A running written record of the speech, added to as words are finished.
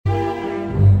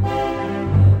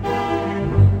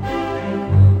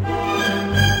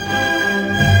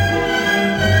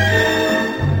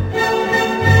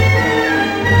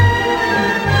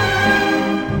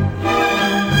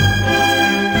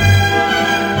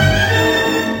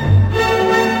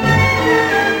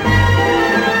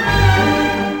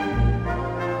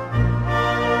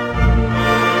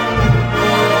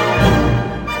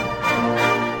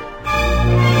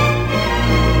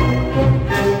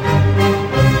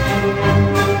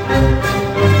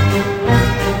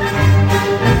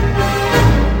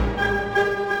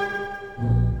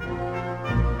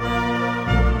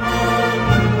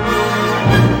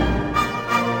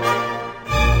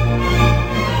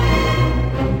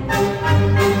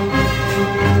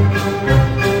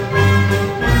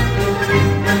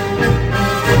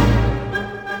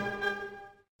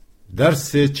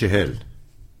درس 40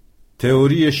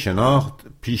 تئوری شناخت،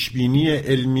 پیشبینی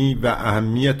علمی و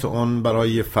اهمیت آن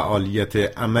برای فعالیت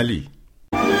عملی.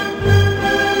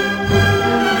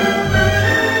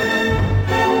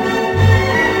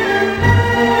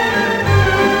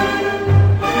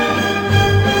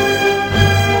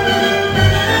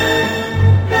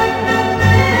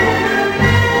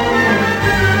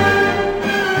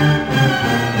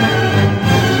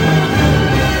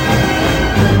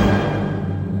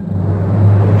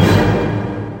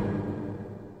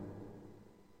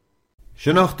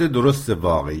 شناخت درست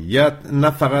واقعیت نه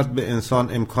فقط به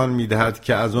انسان امکان می‌دهد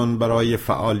که از آن برای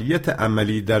فعالیت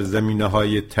عملی در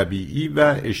زمینه‌های طبیعی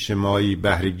و اجتماعی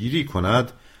بهره‌گیری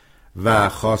کند و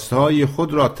خواسته‌های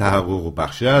خود را تحقق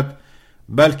بخشد،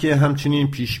 بلکه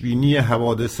همچنین پیشبینی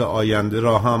حوادث آینده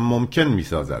را هم ممکن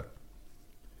می‌سازد.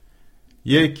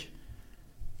 1.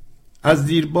 از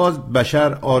دیرباز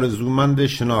بشر آرزومند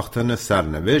شناختن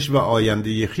سرنوشت و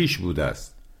آینده خویش بوده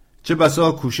است. چه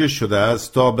بسا کوشش شده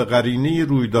است تا به قرینه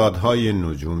رویدادهای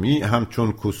نجومی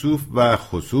همچون کسوف و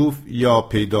خسوف یا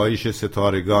پیدایش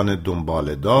ستارگان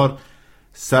دنباله‌دار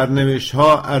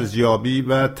سرنوشت‌ها ارزیابی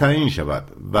و تعیین شود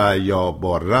و یا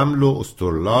با رمل و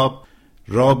استرلاب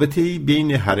رابطه‌ای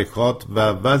بین حرکات و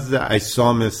وضع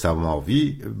اجسام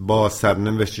سماوی با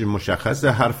سرنوشت مشخص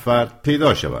هر فرد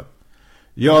پیدا شود،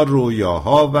 یا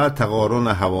رویاها و تقارن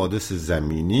حوادث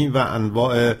زمینی و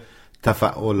انواع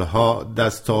تفاعل‌ها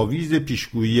دستاویز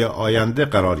پیشگویی آینده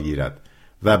قرار گیرد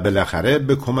و بالاخره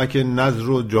به کمک نظر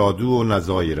و جادو و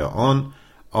نظایر آن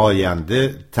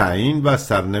آینده تعیین و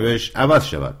سرنوشت عوض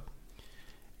شود.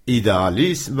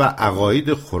 ایدئالیسم و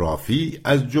عقاید خرافی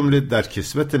از جمله در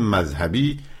کسوت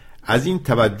مذهبی از این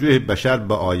توجه بشر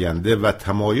به آینده و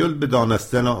تمایل به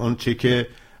دانستن آنچه که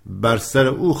بر سر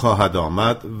او خواهد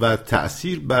آمد و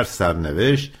تأثیر بر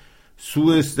سرنوشت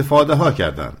سوء استفاده ها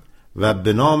کردند و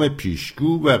به نام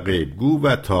پیشگو و غیبگو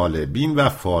و طالبین و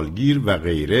فالگیر و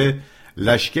غیره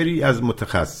لشکری از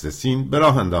متخصصین به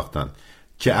راه انداختند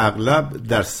که اغلب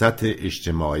در سطح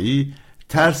اجتماعی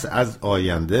ترس از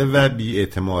آینده و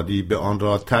بی‌اعتمادی به آن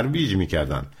را ترویج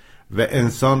می‌کردند و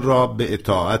انسان را به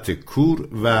اطاعت کور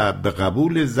و به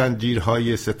قبول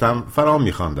زنجیرهای ستم فرا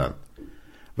می‌خواندند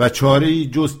و چاره‌ای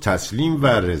جز تسلیم و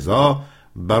رضا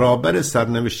برابر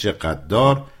سرنوشت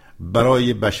قدار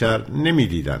برای بشر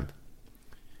نمی‌دیدند.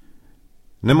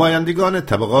 نمایندگان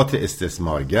طبقات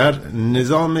استثمارگر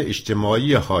نظام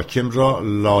اجتماعی حاکم را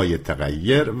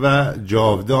لایتغیر و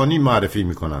جاودانی معرفی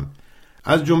می‌کنند.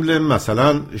 از جمله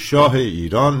مثلا شاه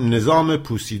ایران نظام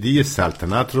پوسیده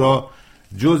سلطنت را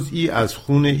جزئی از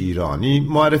خون ایرانی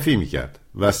معرفی می‌کرد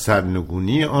و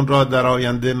سرنگونی آن را در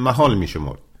آینده محال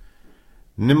می‌شمرد.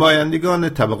 نمایندگان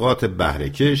طبقات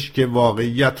بهره‌کش که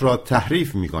واقعیت را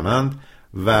تحریف می‌کنند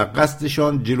و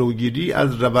قصدشان جلوگیری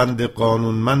از روند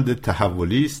قانونمند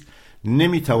تحولی است،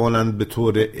 نمی‌توانند به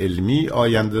طور علمی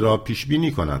آینده را پیش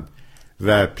بینی کنند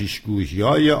و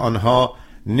پیشگویی‌های آنها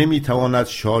نمی‌تواند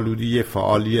شالوده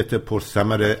فعالیت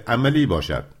پرثمر عملی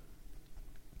باشد.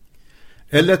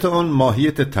 علت آن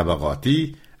ماهیت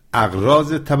طبقاتی،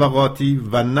 اغراض طبقاتی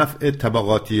و نفع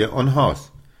طبقاتی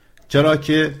آنهاست، چرا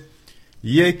که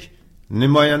 1.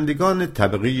 نمایندگان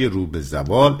طبقه رو به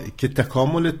زوال که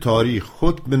تکامل تاریخ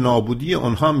حکم به نابودی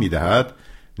آنها می‌دهد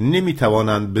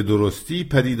نمی‌توانند به درستی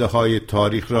پدیده‌های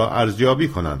تاریخ را ارزیابی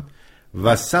کنند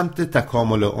و سمت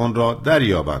تکامل آن را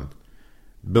دریابند.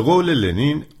 به قول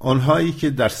لنین، آنهایی که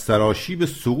در سراشیب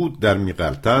سقوط در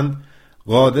می‌غلطند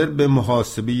قادر به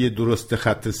محاسبه درست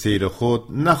خط سیر خود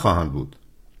نخواهند بود.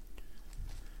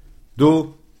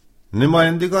 2.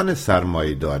 نمایندگان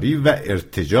سرمایه‌داری و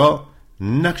ارتجاع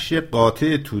نقش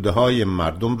قاطع توده‌های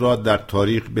مردم را در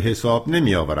تاریخ به حساب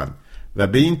نمی آورند و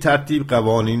به این ترتیب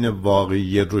قوانین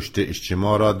واقعی رشد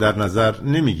اجتماع را در نظر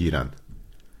نمی گیرند.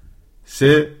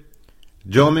 3.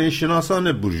 جامعه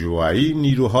شناسان بورژوایی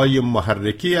نیروهای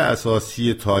محرکه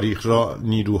اساسی تاریخ را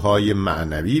نیروهای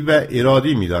معنوی و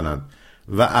ارادی می دانند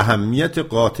و اهمیت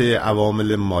قاطع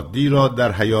عوامل مادی را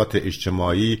در حیات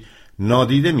اجتماعی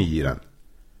نادیده می گیرند.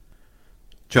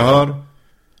 4.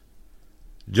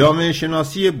 جامعه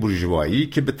شناسی بورژوایی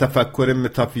که به تفکر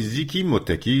متافیزیکی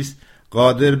متکی است،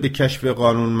 قادر به کشف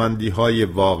قانونمندی‌های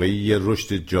واقعی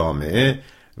رشد جامعه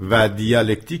و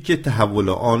دیالکتیک تحول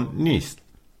آن نیست.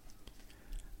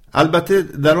 البته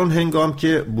در آن هنگام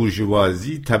که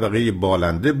بورژوازی طبقه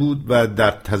بالنده بود و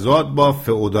در تضاد با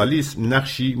فئودالیسم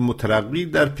نقشی مترقی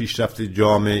در پیشرفت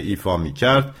جامعه ایفا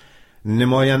می‌کرد،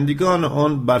 نمایندگان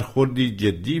آن برخوردی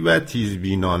جدی و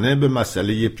تیزبینانه به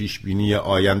مسئله پیشبینی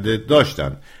آینده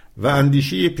داشتند و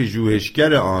اندیشه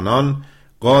پژوهشگر آنان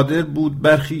قادر بود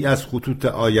برخی از خطوط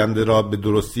آینده را به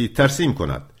درستی ترسیم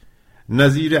کند.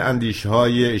 نظیر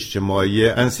اندیشه‌های اجتماعی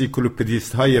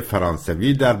انسیکلوپدیست‌های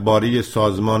فرانسوی درباره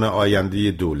سازمان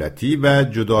آینده دولتی و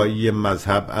جدایی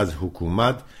مذهب از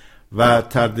حکومت و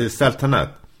طرد سلطنت.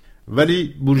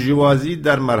 ولی بورژوازی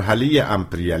در مرحله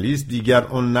امپریالیسم دیگر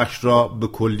آن نقش را به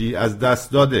کلی از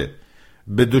دست داده،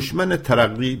 به دشمن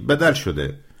ترقی بدل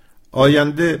شده.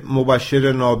 آینده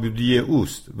مبشر نابودی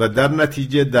اوست و در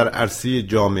نتیجه در عرصه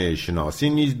جامعه شناسی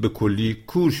نیز به کلی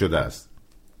کور شده است.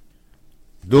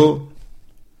 2.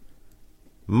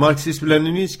 مارکسیسم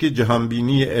لنینیستی که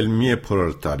جهانبینی علمی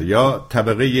پرولتاریا،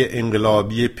 طبقه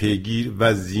انقلابی پیگیر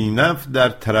و ذینفع در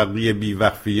ترقی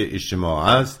بیوقفه اجتماع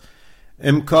است،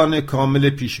 امکان کامل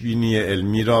پیشبینی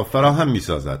علمی را فراهم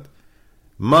می‌سازد.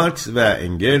 مارکس و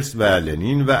انگلس و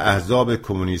لنین و احزاب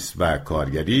کمونیست و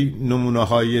کارگری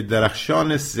نمونه‌های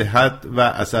درخشان صحت و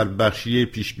اثر بخشی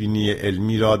پیشبینی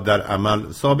علمی را در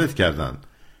عمل ثابت کردند.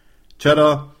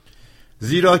 چرا؟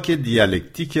 زیرا که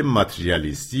دیالکتیک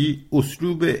ماتریالیستی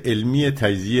اسلوب علمی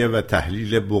تجزیه و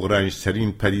تحلیل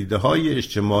بغرنج‌ترین پدیده‌های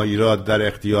اجتماعی را در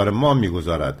اختیار ما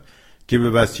می‌گذارد که به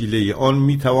وسیله آن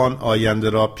می‌توان آینده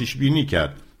را پیشبینی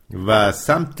کرد و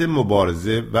سمت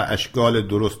مبارزه و اشکال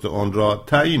درست آن را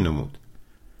تعیین نمود.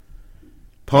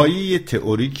 پایه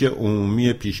تئوریک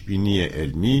عمومی پیشبینی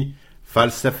علمی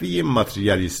فلسفه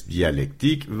ماتریالیسم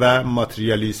دیالکتیک و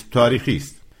ماتریالیسم تاریخی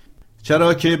است.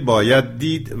 چرا که باید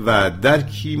دید و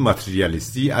درکی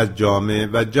ماتریالیستی از جامعه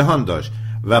و جهان داشت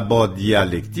و با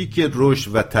دیالکتیک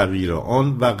رشد و تغییر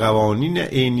آن و قوانین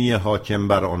عینی حاکم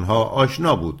بر آنها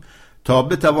آشنا بود تا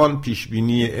بتوان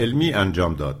پیشبینی علمی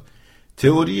انجام داد.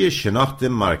 تئوری شناخت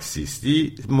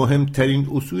مارکسیستی مهمترین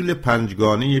اصول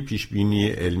پنجگانه پیشبینی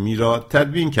علمی را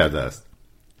تدوین کرده است.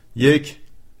 1.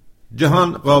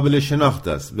 جهان قابل شناخت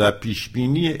است و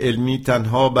پیشبینی علمی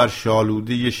تنها بر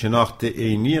شالوده شناخت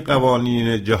عینی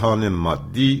قوانین جهان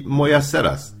مادی میسر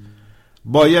است.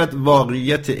 باید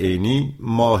واقعیت عینی،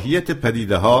 ماهیت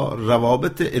پدیده‌ها،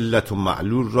 روابط علت و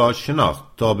معلول را شناخت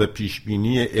تا به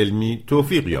پیشبینی علمی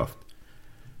توفیق یافت.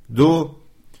 2.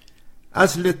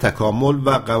 اصل تکامل و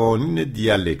قوانین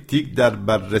دیالکتیک در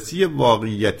بررسی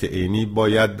واقعیت عینی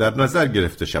باید در نظر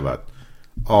گرفته شود.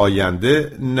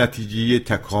 آینده نتیجه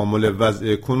تکامل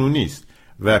وضع کنونی است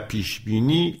و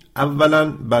پیشبینی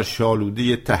اولاً بر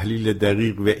شالوده تحلیل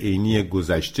دقیق و عینی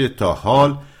گذشته تا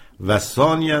حال و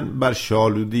ثانیاً بر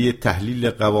شالوده تحلیل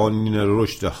قوانین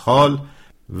رشد حال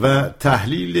و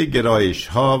تحلیل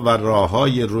گرایش‌ها و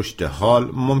راه‌های رشد حال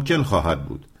ممکن خواهد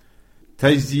بود.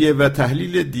 تجزیه و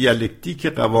تحلیل دیالکتیک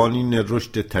قوانین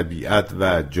رشد طبیعت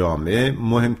و جامعه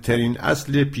مهمترین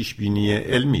اصل پیشبینی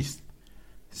علمی است.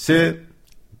 3.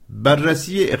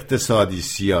 بررسی اقتصادی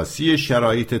سیاسی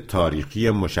شرایط تاریخی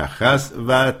مشخص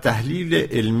و تحلیل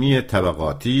علمی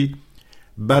طبقاتی،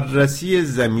 بررسی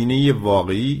زمینه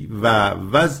واقعی و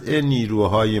وضع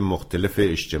نیروهای مختلف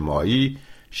اجتماعی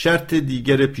شرط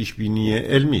دیگر پیشبینی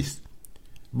علمی است.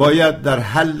 باید در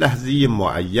هر لحظه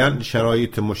معین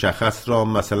شرایط مشخص را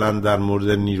مثلا در مورد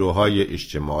نیروهای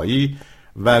اجتماعی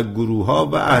و گروه‌ها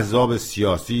و احزاب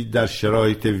سیاسی در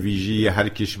شرایط ویژه هر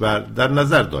کشور در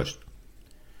نظر داشت.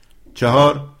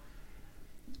 4.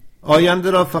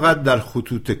 آینده را فقط در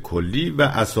خطوط کلی و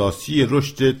اساسی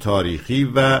رشد تاریخی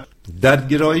و در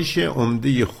گرایش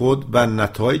عمده خود و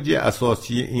نتایج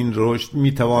اساسی این رشد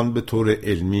میتوان به طور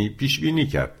علمی پیش بینی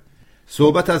کرد.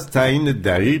 صحبت از تعیین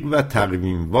دقیق و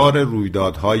تقویموار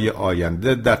رویدادهای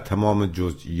آینده در تمام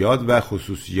جزئیات و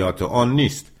خصوصیات آن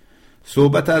نیست.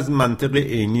 صحبت از منطق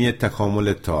عینی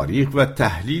تکامل تاریخ و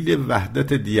تحلیل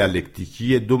وحدت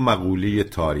دیالکتیکی دو مقوله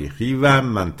تاریخی و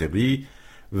منطقی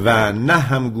و نه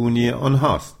همگونی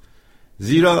آنهاست.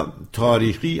 زیرا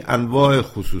تاریخی انواع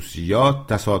خصوصیات،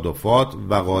 تصادفات،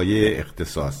 وقایع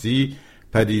اختصاصی،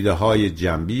 پدیده‌های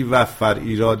جنبی و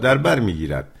فرعی را در بر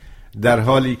می‌گیرد، در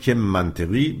حالی که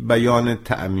منطقی بیان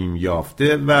تعمیم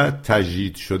یافته و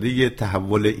تجرید شده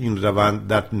تحول این روند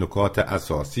در نکات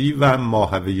اساسی و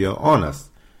ماهوی آن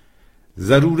است.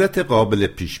 ضرورت قابل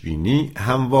پیشبینی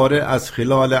همواره از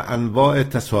خلال انواع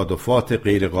تصادفات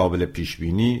غیر قابل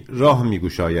پیشبینی راه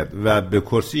می‌گشاید و به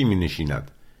کرسی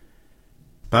می‌نشیند.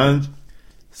 5.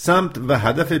 سمت و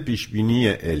هدف پیشبینی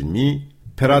علمی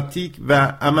پراتیک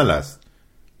و عمل است.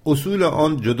 اصول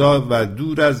آن جدا و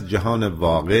دور از جهان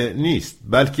واقع نیست،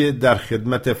 بلکه در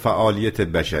خدمت فعالیت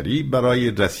بشری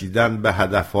برای رسیدن به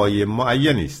هدفهای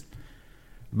معینی است.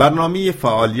 برنامه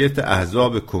فعالیت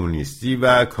احزاب کمونیستی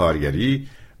و کارگری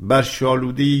بر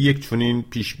شالوده یک چنین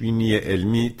پیشبینی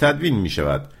علمی تدوین می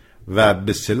شود و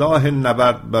به سلاح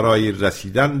نبرد برای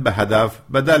رسیدن به هدف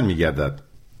بدل می گردد.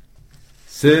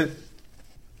 3.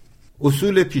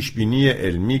 اصول پیشبینی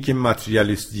علمی که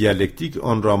ماتریالیست دیالکتیک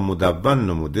آن را مدون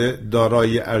نموده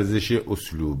دارای ارزش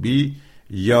اسلوبی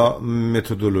یا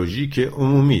متدولوژیک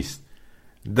عمومی است.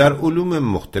 در علوم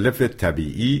مختلف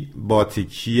طبیعی با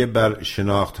تکیه بر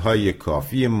شناخت‌های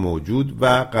کافی موجود و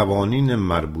قوانین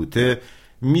مربوطه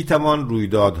میتوان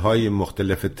رویدادهای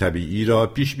مختلف طبیعی را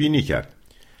پیش بینی کرد.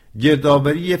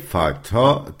 گردآوری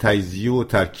فاکت‌ها، تجزیه و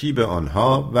ترکیب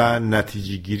آنها و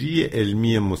نتیجه‌گیری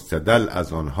علمی مستدل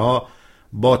از آنها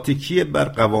با تکیه بر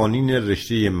قوانین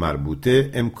رشته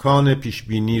مربوطه امکان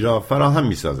پیشبینی را فراهم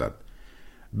می‌سازد.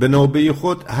 به نوبه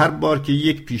خود هر بار که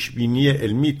یک پیشبینی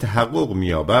علمی تحقق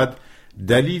می‌یابد،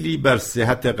 دلیلی بر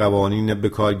صحت قوانین به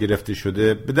کار گرفته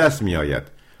شده به دست می‌آید.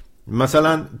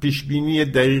 مثلا پیشبینی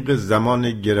دقیق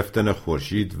زمان گرفتن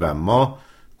خورشید و ماه،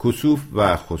 کسوف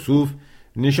و خسوف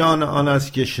نشان آن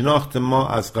است که شناخت ما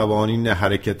از قوانین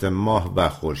حرکت ماه و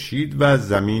خورشید و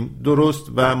زمین درست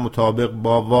و مطابق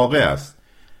با واقع است.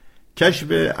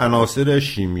 کشف عناصر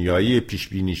شیمیایی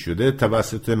پیشبینی شده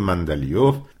توسط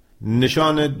مندلیوف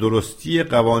نشان درستی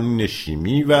قوانین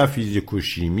شیمی و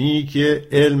فیزیکوشیمی که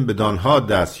علم بدانها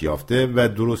دست یافته و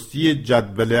درستی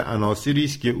جدول عناصری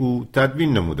است که او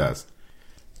تدوین نموده است.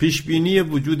 پیشبینی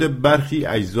وجود برخی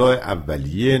اجزای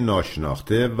اولیه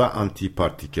ناشناخته و آنتی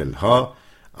پارتیکل ها،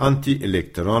 آنتی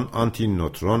الکترون، آنتی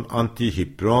نوترون، آنتی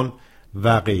هیپرون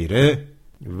و غیره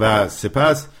و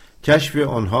سپس کشف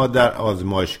آنها در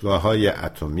آزمایشگاه‌های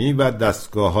اتمی و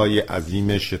دستگاه‌های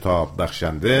عظیم شتاب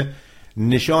بخشنده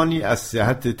نشانی از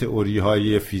صحت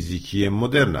تئوری‌های فیزیکی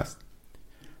مدرن است.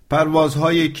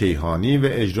 پروازهای کیهانی و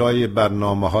اجرای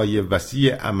برنامه‌های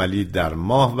وسیع عملی در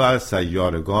ماه و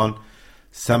سیارگان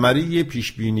ثمره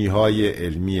پیشبینی‌های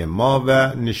علمی ما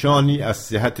و نشانی از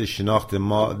صحت شناخت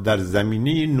ما در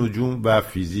زمینه نجوم و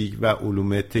فیزیک و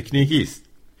علوم تکنیکی است.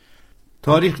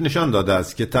 تاریخ نشان داده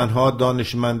است که تنها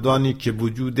دانشمندانی که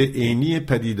وجود عینی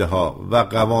پدیده‌ها و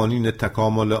قوانین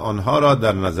تکامل آنها را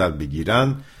در نظر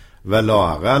بگیرند و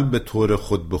لااقل به طور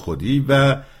خود به خودی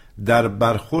و در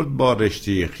برخورد با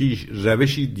رشته خویش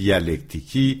روشی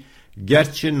دیالکتیکی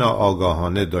گرچه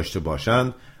ناآگاهانه داشته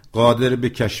باشند، قادر به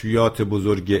کشفیات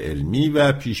بزرگ علمی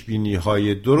و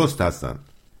پیشبینی‌های درست هستند.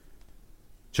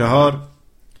 4.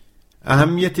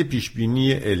 اهمیت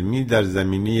پیشبینی علمی در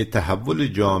زمینه تحول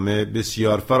جامعه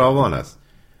بسیار فراوان است.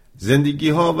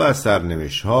 زندگی‌ها و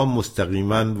سرنوشت‌ها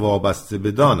مستقیما وابسته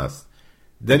بدان است.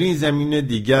 در این زمینه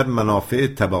دیگر منافع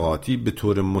طبقاتی به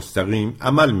طور مستقیم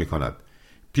عمل می‌کند.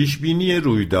 پیشبینی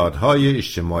رویدادهای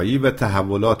اجتماعی و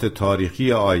تحولات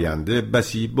تاریخی آینده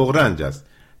بسی بغرنج است.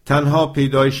 تنها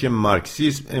پیدایش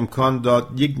مارکسیسم امکان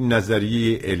داد یک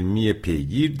نظریه علمی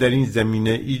پیگیر در این زمینه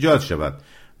ایجاد شود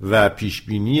و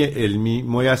پیشبینی علمی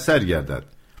میسر گردد.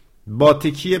 با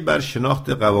تکیه بر شناخت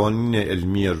قوانین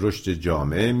علمی رشد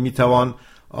جامعه میتوان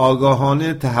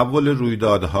آگاهانه تحول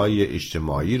رویدادهای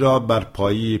اجتماعی را بر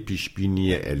پایه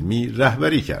پیشبینی علمی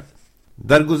رهبری کرد.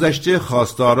 در گذشته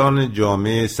خواستاران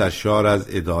جامعه سرشار از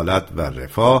عدالت و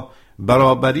رفاه،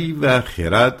 برابری و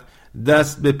خرد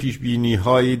دست به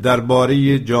پیشبینی‌های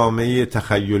درباره جامعه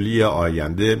تخیلی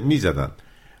آینده می‌زدند،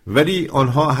 ولی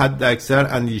آنها حد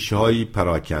اکثر اندیشه‌های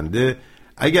پراکنده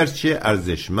اگرچه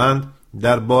ارزشمند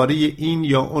درباره این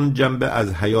یا اون جنبه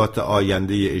از حیات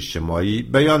آینده اجتماعی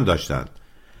بیان داشتند.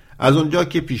 از آنجا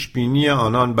که پیشبینی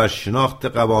آنان بر شناخت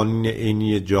قوانین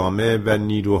عینی جامعه و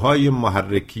نیروهای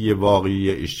محرکی واقعی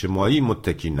اجتماعی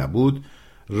متکی نبود،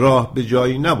 راه به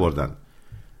جایی نبردند.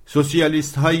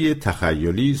 سوسیالیست های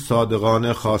تخیلی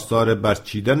صادقانه خواستار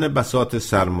برچیدن بساط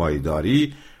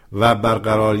سرمایه‌داری و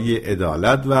برقراری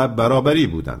عدالت و برابری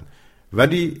بودند،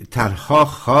 ولی تنها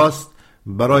خواست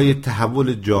برای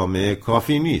تحول جامعه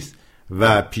کافی نیست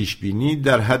و پیشبینی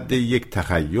در حد یک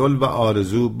تخیل و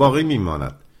آرزو باقی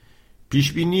میماند.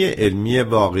 پیشبینی علمی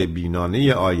واقع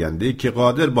بینانه آینده که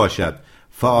قادر باشد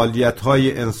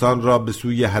فعالیت‌های انسان را به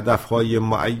سوی هدف‌های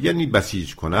معینی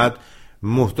بسیج کند،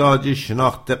 محتاج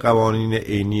شناخت قوانین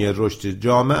عینی رشد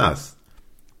جامعه است.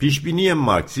 پیشبینی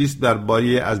مارکسیست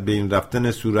درباره از بین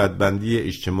رفتن صورتبندی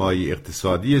اجتماعی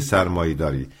اقتصادی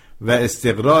سرمایه‌داری و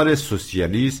استقرار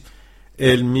سوسیالیسم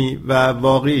علمی و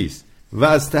واقعی است و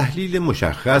از تحلیل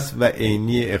مشخص و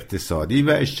عینی اقتصادی و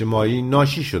اجتماعی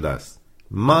ناشی شده است.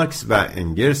 مارکس و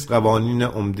انگلس قوانین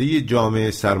عمده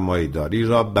جامعه سرمایه‌داری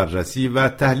را بررسی و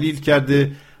تحلیل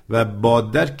کرده و با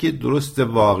درک درست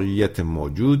واقعیت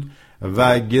موجود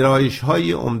و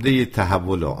گرایش‌های عمده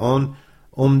تحول آن،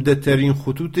 عمده ترین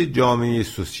خطوط جامعه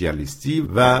سوسیالیستی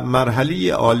و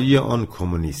مرحله عالی آن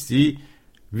کمونیستی،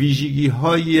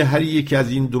 ویژگی‌های هر یک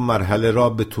از این دو مرحله را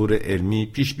به طور علمی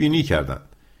پیش بینی کردند.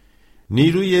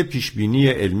 نیروی پیشبینی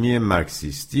علمی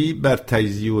مارکسیستی بر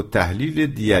تجزیه و تحلیل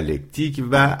دیالکتیک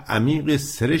و عمیق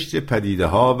سرشت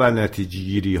پدیده‌ها و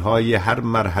نتیجه‌گیری‌های هر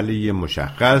مرحله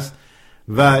مشخص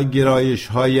و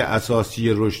گرایش‌های اساسی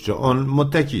رشد آن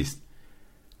متکی است.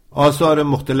 آثار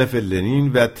مختلف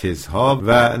لنین و تزها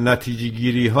و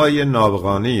نتیجه‌گیری‌های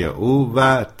نابغانه او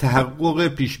و تحقق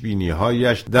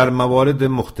پیشبینی‌هایش در موارد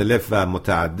مختلف و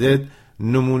متعدد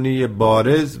نمونه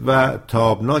بارز و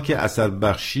تابناک اثر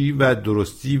بخشی و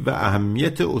درستی و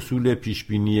اهمیت اصول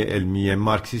پیشبینی علمی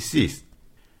مارکسیستی است.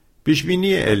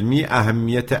 پیشبینی علمی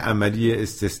اهمیت عملی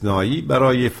استثنایی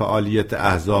برای فعالیت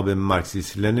احزاب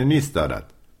مارکسیست لنینیست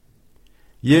دارد.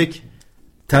 1.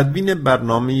 تدوین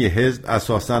برنامه حزب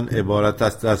اساساً عبارت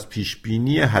است از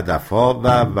پیشبینی هدفها و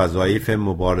وظایف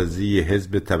مبارزه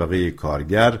حزب طبقه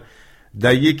کارگر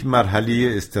در یک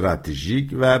مرحله استراتژیک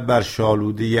و بر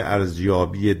شالوده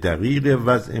ارزیابی دقیق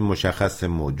وضع مشخص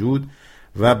موجود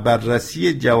و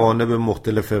بررسی جوانب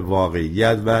مختلف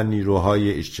واقعیت و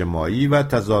نیروهای اجتماعی و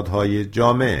تضادهای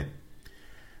جامعه.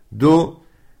 2.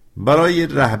 برای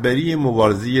رهبری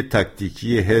مبارزه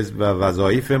تکتیکی حزب و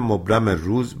وظایف مبرم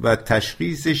روز و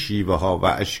تشخیص شیوه‌ها و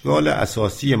اشکال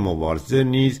اساسی مبارزه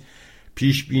نیز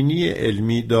پیشبینی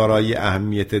علمی دارای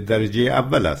اهمیت درجه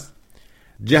اول است.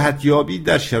 جهتیابی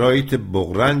در شرایط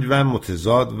بغرنج و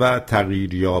متضاد و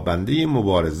تغییریابنده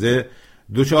مبارزه،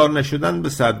 دچار نشدن به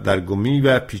سردرگمی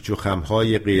و پیچ و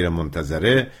خم‌های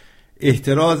غیرمنتظره،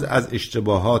 احتراز از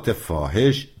اشتباهات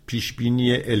فاحش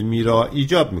پیشبینی علمی را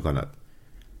ایجاب می‌کند.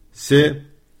 3.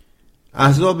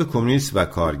 احزاب کمونیست و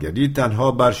کارگری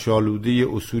تنها بر شالوده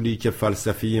اصولی که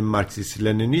فلسفه مارکسیست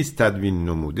لنینیست تدوین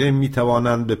نموده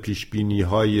می‌توانند به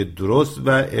پیشبینی‌های درست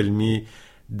و علمی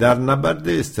در نبرد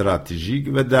استراتژیک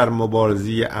و در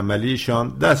مبارزه عملیشان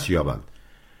دست یابند.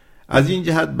 از این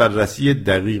جهت بررسی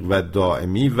دقیق و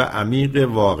دائمی و عمیق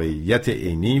واقعیت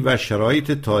عینی و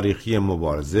شرایط تاریخی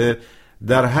مبارزه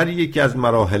در هر یک از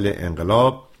مراحل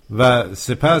انقلاب و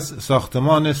سپس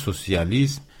ساختمان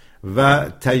سوسیالیسم و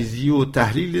تجزیه و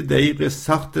تحلیل دقیق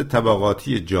ساخت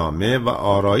طبقاتی جامعه و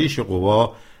آرایش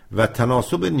قوا و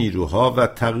تناسب نیروها و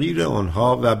تغییر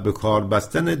آنها و به کار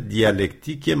بستن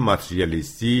دیالکتیک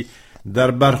ماتریالیستی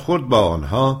در برخورد با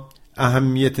آنها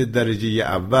اهمیت درجه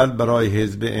اول برای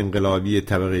حزب انقلابی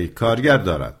طبقه کارگر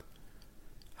دارد.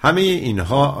 همه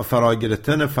اینها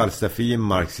فراگرفتن فلسفه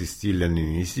مارکسیستی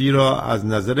لنینیستی را از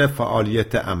نظر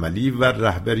فعالیت عملی و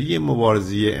رهبری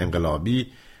مبارزه انقلابی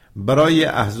برای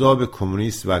احزاب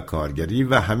کمونیست و کارگری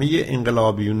و همه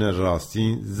انقلابیون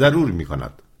راستین ضرور می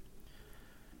کند.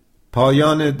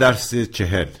 پایان درس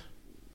 40.